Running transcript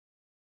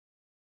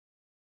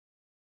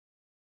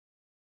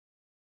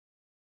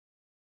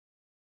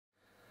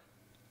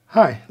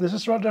Hi, this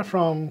is Roger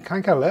from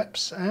Kanka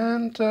Labs,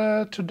 and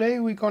today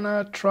we're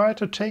gonna try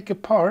to take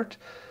apart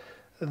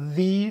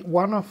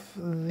one of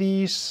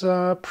these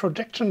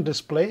projection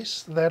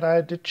displays that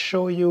I did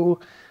show you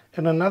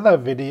in another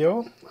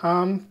video.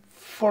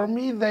 For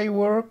me, they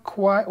were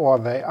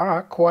they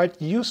are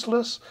quite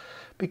useless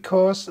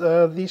because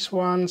these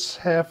ones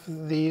have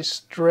the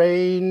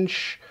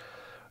strange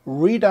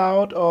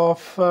readout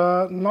of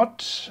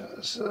not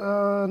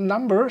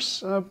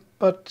numbers,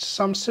 but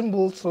some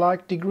symbols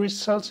like degrees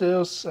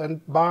Celsius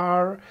and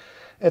bar,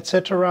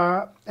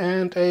 etc.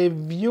 And a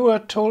viewer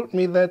told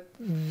me that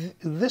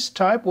this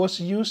type was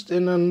used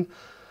in an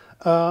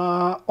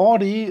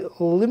Audi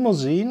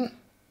limousine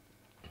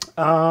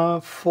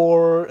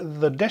for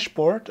the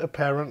dashboard,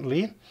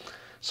 apparently.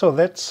 So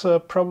that's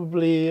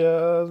probably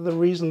the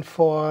reason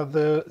for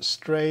the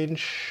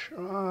strange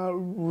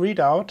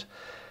readout.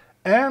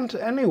 And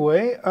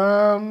anyway,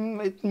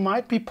 it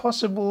might be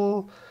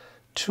possible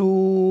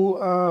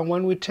to,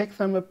 when we take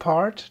them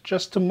apart,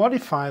 just to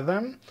modify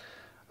them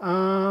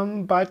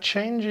by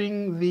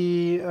changing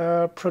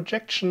the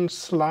projection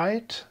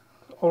slide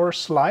or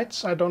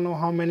slides, I don't know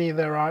how many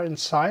there are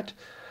inside,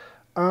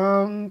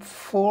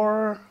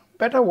 for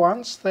better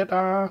ones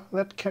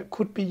that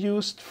could be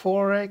used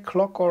for a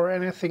clock or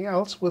anything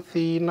else with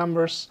the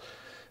numbers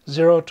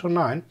 0 to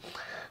 9.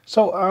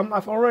 So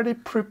I've already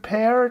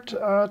prepared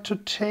to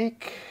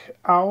take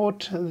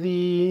out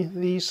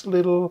these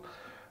little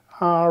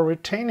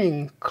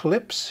retaining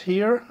clips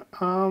here.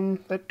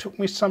 That took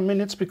me some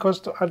minutes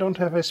because I don't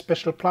have a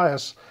special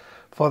pliers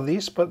for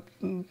these, but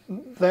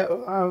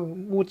I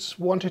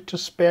wanted to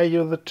spare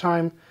you the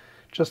time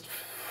just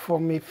for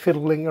me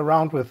fiddling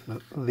around with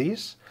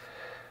these.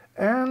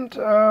 And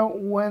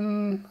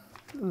when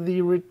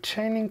the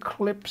retaining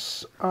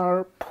clips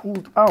are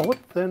pulled out,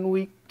 then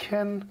we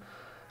can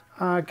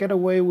get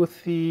away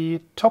with the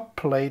top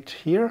plate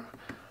here.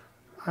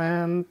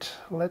 And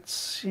let's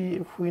see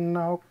if we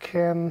now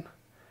can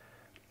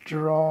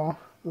draw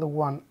the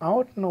one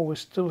out. No, we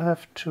still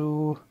have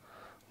to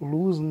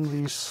loosen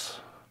these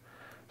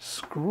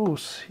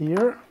screws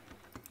here.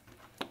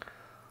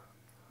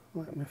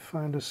 Let me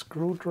find a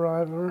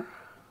screwdriver.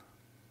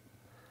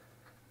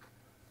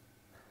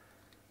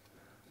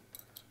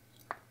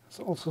 It's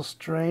also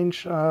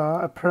strange,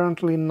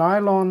 apparently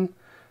nylon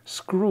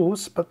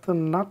screws, but the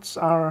nuts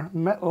are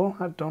metal.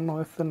 I don't know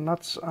if the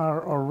nuts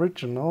are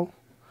original.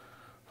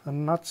 The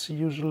nuts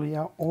usually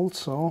are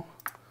also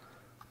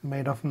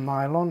made of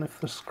nylon if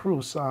the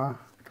screws are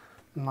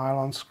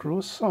nylon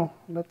screws. So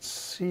let's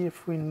see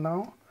if we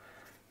know.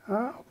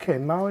 Okay,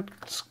 now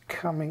it's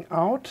coming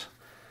out,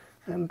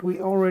 and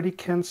we already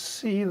can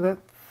see that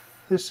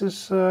this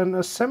is an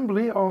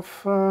assembly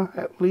of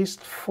at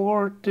least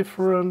 4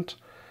 different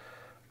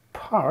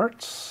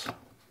parts.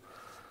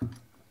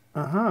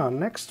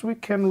 Next we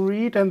can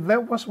read, and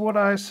that was what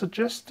I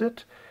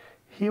suggested.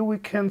 Here we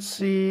can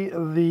see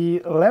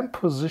the lamp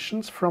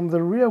positions from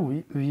the rear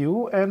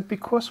view, and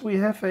because we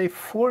have a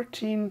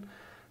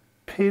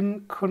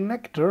 14-pin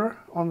connector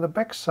on the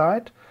back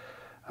side,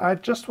 I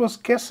just was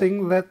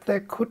guessing that there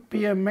could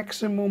be a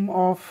maximum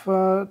of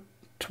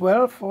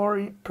 12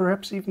 or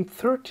perhaps even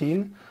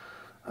 13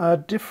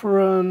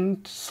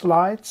 different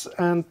slides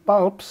and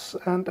bulbs,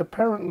 and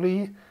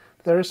apparently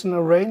there is an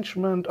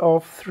arrangement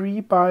of 3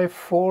 by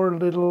 4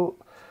 little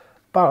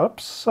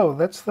bulbs. So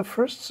that's the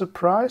first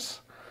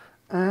surprise.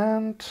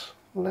 And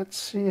let's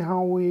see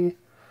how we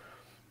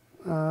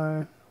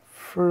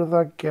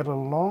further get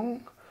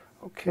along.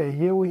 Okay,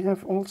 here we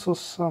have also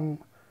some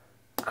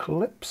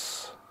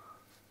clips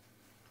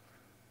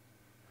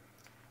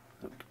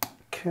that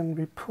can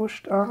be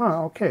pushed.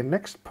 Okay,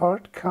 next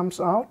part comes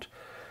out.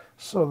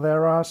 So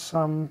there are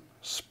some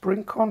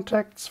spring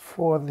contacts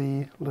for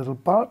the little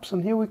bulbs,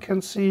 and here we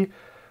can see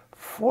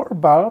 4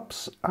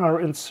 bulbs are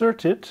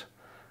inserted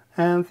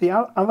and the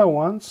other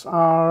ones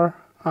are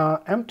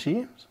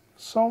empty.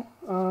 So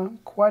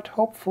quite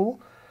hopeful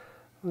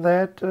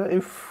that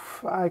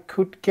if I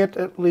could get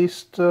at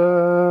least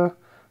how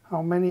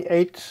many,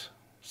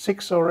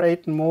 6 or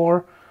 8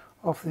 more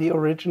of the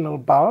original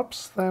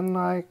bulbs, then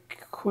I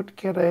could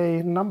get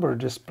a number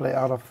display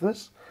out of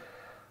this.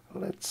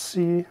 Let's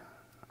see.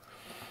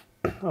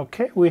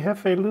 Okay, we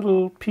have a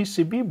little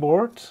PCB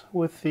board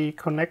with the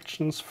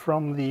connections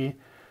from the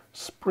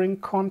spring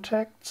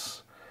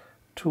contacts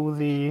to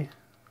the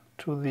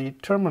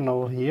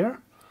terminal here.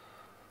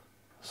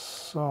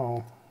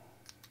 So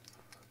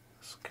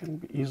this can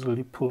be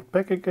easily pulled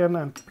back again,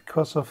 and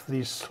because of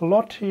the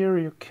slot here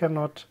you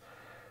cannot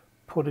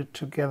put it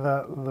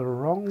together the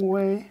wrong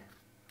way.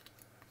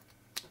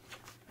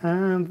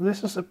 And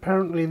this is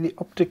apparently the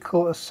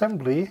optical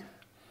assembly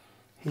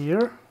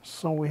here.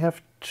 So we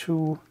have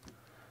 2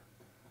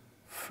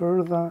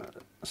 further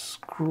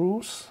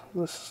screws,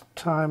 this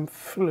time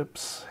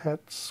Phillips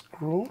head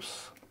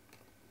screws.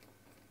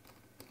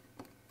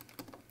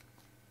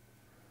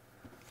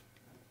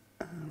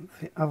 And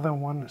the other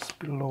one is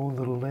below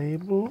the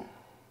label.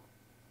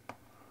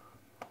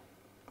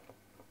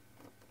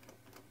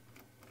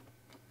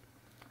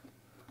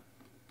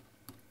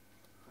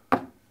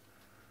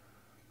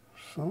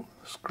 So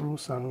the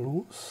screws are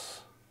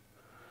loose,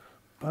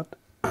 but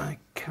I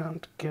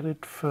can't get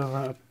it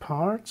further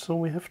apart. So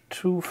we have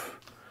two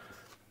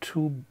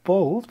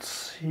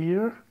bolts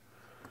here.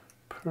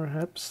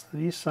 Perhaps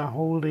these are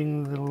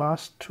holding the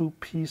last two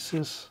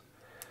pieces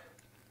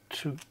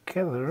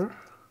together.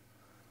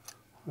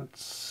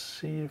 Let's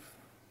see if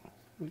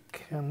we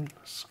can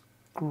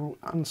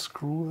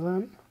unscrew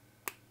them.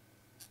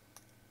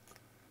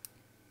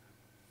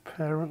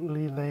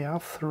 Apparently they are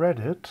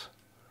threaded.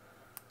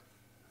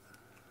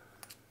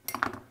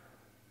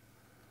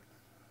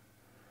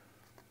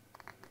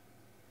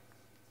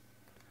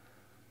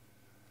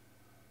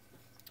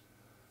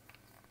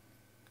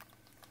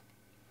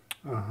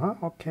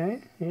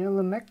 Okay, here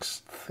the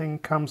next thing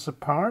comes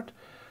apart.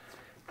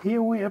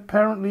 Here we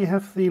apparently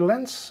have the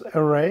lens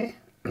array.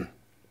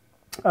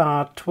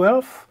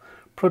 12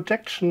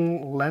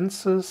 projection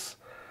lenses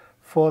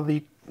for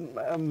the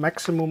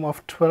maximum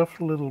of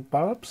 12 little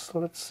bulbs. So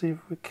let's see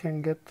if we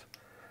can get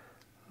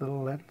the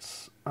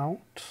lens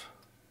out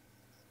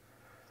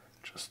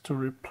just to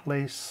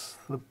replace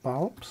the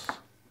bulbs.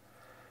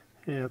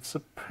 Yeah, it's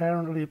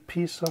apparently a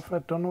piece of, I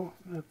don't know,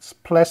 it's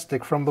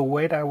plastic. From the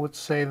weight I would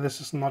say this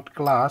is not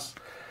glass,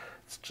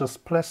 it's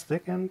just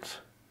plastic. And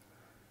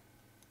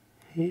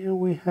here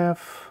we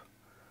have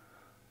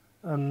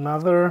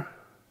another,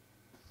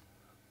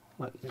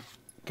 let me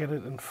get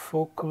it in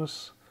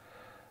focus,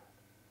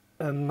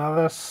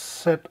 another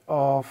set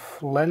of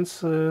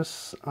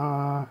lenses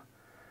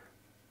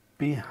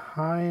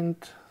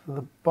behind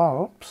the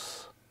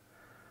bulbs.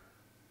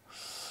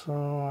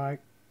 So I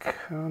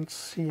can't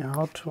see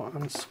how to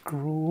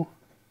unscrew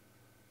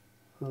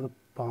the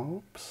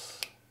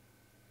bulbs.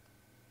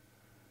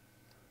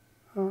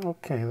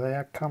 Okay, they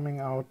are coming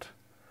out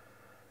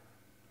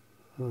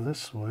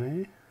this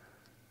way.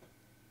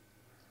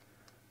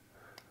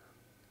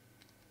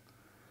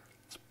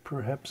 It's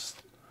perhaps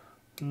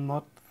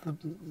not the...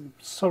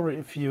 Sorry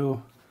if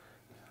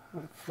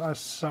I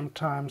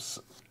sometimes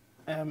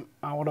am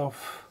out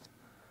of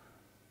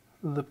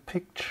the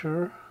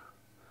picture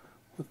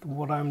with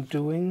what I'm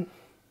doing.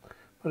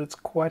 But it's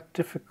quite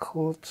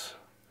difficult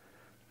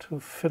to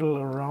fiddle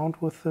around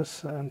with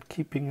this and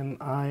keeping an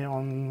eye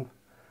on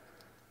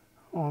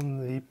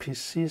the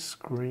PC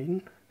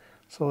screen.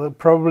 So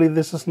probably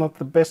this is not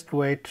the best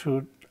way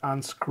to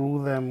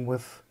unscrew them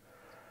with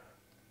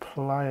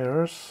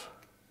pliers.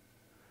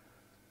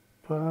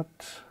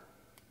 But,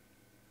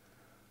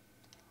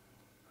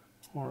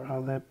 or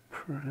are they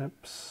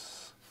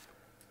perhaps,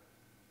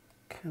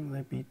 can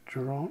they be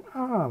drawn?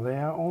 Ah, they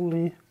are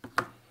only...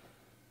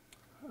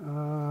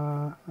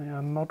 they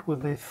are not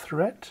with a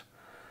thread.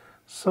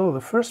 So the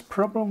first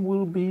problem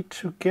will be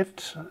to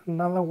get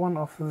another one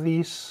of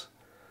these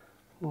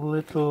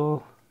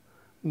little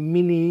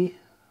mini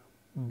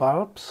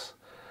bulbs.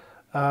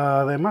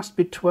 They must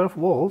be 12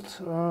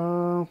 volt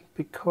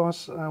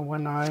because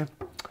when I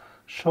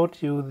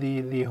showed you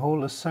the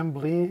whole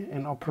assembly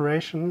in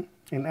operation,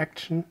 in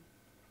action,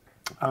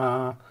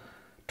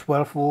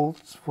 12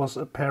 volts was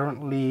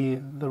apparently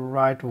the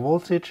right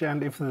voltage,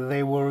 and if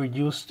they were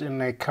used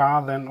in a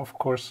car, then of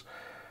course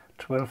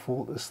 12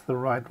 volt is the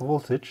right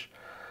voltage.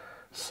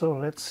 So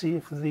let's see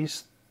if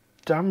these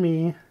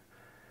dummy,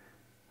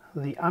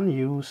 the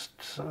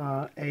unused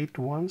 8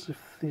 ones,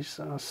 if these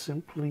are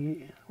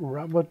simply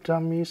rubber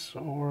dummies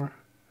or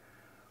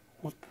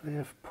what they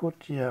have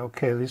put. Yeah,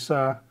 okay, these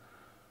are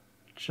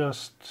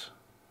just,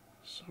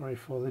 sorry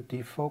for the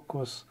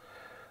defocus,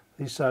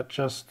 these are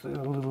just a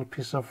little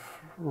piece of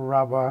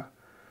rubber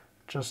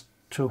just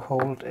to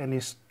hold any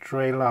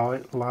stray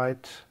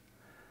light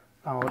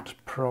out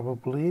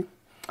probably.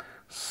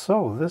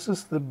 So this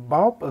is the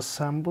bulb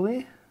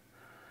assembly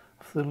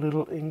of the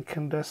little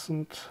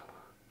incandescent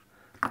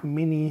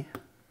mini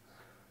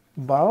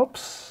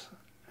bulbs,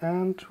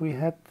 and we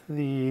had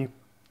the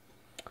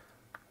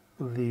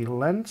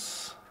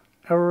lens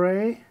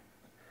array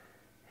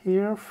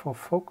here for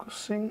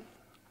focusing.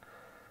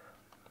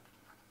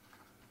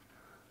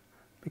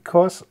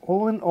 Because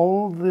all in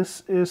all,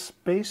 this is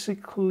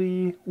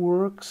basically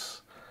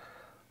works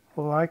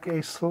like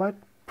a slide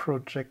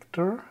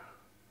projector.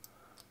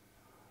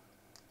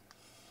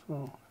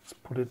 So let's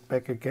put it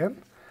back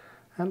again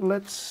and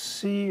let's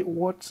see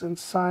what's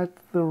inside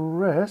the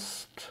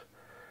rest.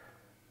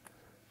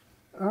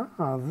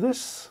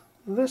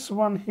 This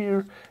one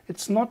here,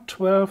 it's not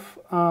 12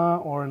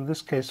 or in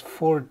this case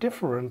 4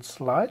 different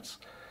slides,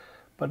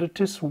 but it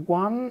is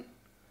one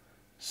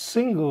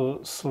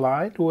single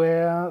slide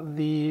where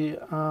the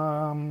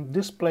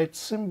displayed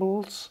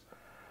symbols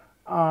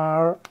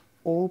are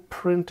all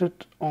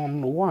printed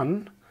on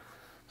one.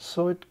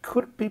 So it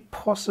could be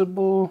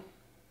possible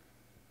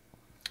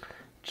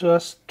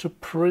just to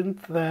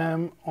print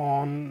them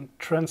on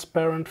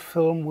transparent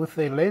film with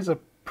a laser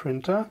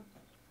printer.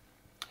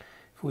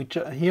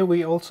 Here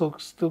we also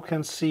still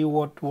can see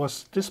what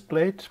was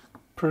displayed,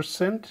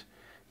 percent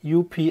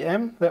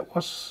UPM. That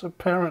was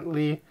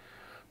apparently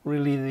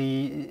really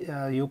the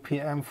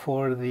UPM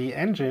for the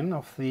engine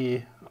of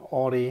the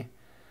Audi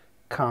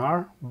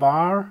car.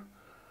 Bar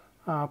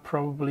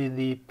probably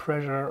the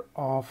pressure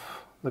of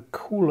the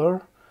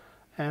cooler,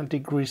 and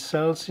degrees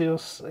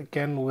Celsius,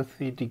 again with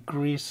the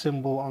degree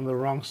symbol on the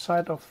wrong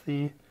side of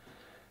the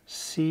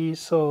C.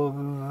 So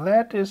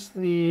that is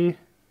the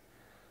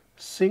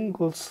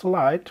single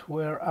slide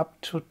where up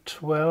to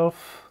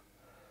 12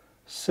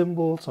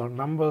 symbols or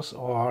numbers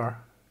or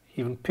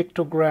even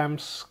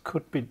pictograms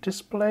could be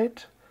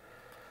displayed.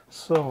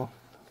 So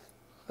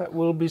that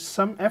will be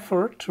some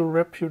effort to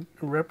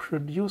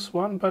reproduce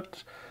one,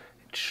 but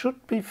it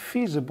should be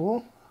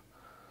feasible.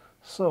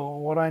 So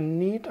what I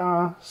need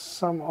are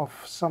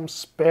some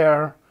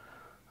spare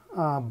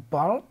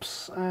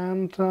bulbs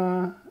and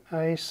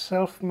a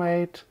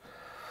self-made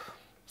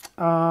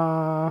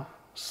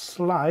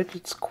slide.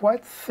 It's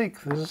quite thick.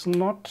 This is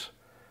not,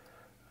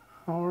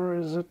 or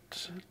is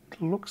it?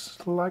 It looks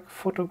like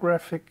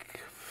photographic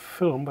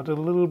film, but a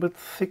little bit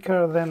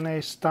thicker than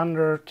a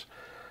standard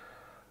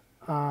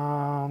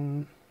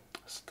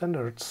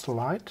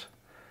slide.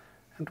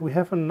 And we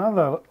have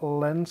another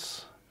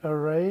lens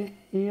array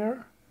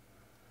here.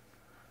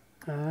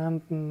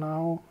 And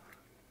now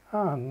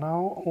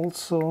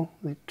also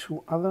the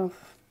two other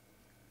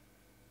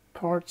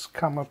parts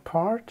come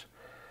apart.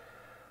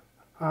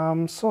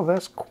 So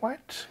there's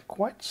quite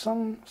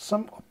some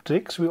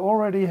optics. We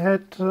already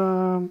had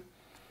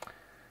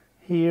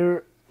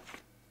here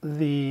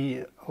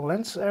the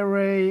lens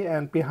array,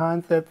 and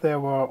behind that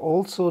there were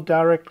also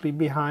directly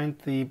behind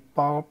the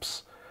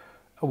bulbs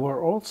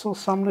were also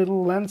some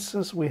little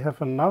lenses. We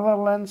have another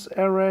lens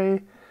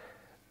array,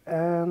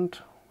 and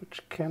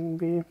which can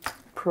be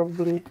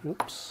probably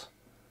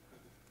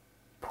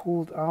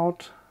pulled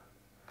out.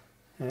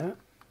 Yeah.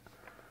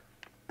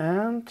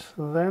 And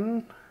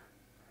then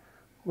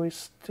we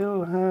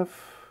still have,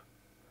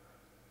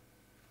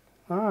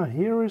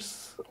 here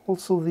is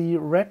also the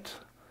red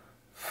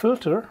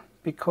filter,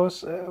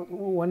 because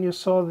when you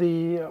saw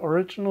the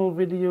original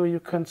video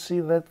you can see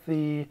that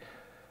the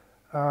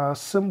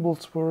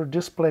symbols were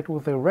displayed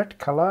with a red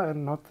color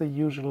and not the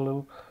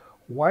usual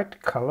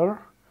white color.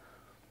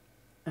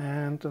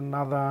 And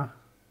another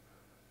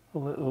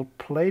little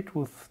plate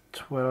with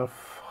 12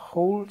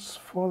 holes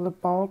for the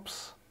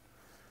bulbs,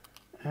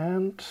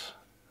 and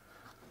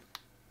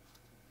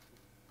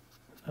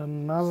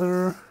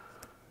another.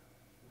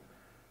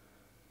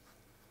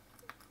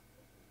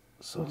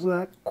 So there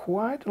are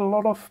quite a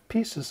lot of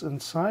pieces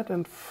inside.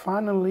 And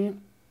finally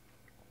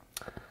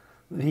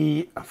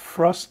the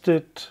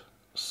frosted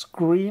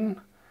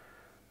screen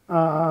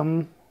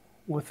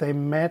with a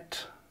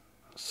matte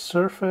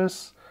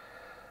surface.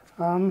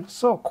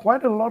 So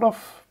quite a lot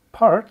of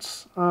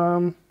parts.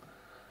 So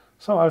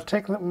I'll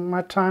take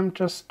my time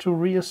just to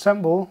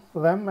reassemble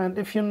them. And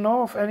if you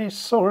know of any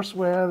source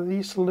where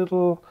these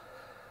little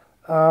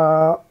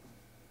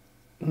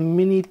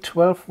mini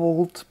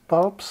 12-volt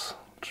bulbs,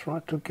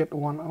 try to get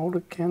one out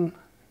again,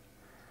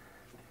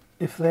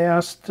 if they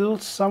are still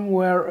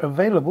somewhere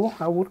available,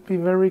 I would be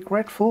very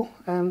grateful.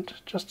 And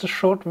just a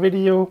short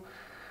video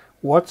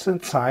what's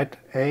inside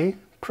a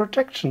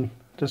projection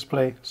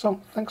display. So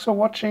thanks for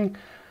watching.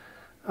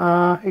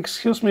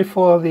 Excuse me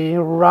for the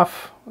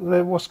rough,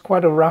 there was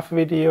quite a rough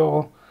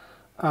video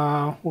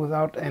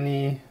without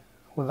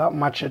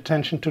much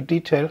attention to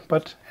detail,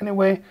 but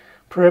anyway,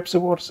 perhaps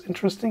it was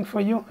interesting for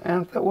you.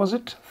 And that was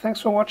it.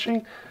 Thanks for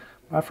watching.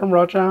 Bye from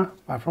Roger,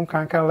 bye from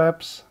Kanka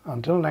Labs.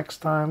 Until next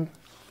time.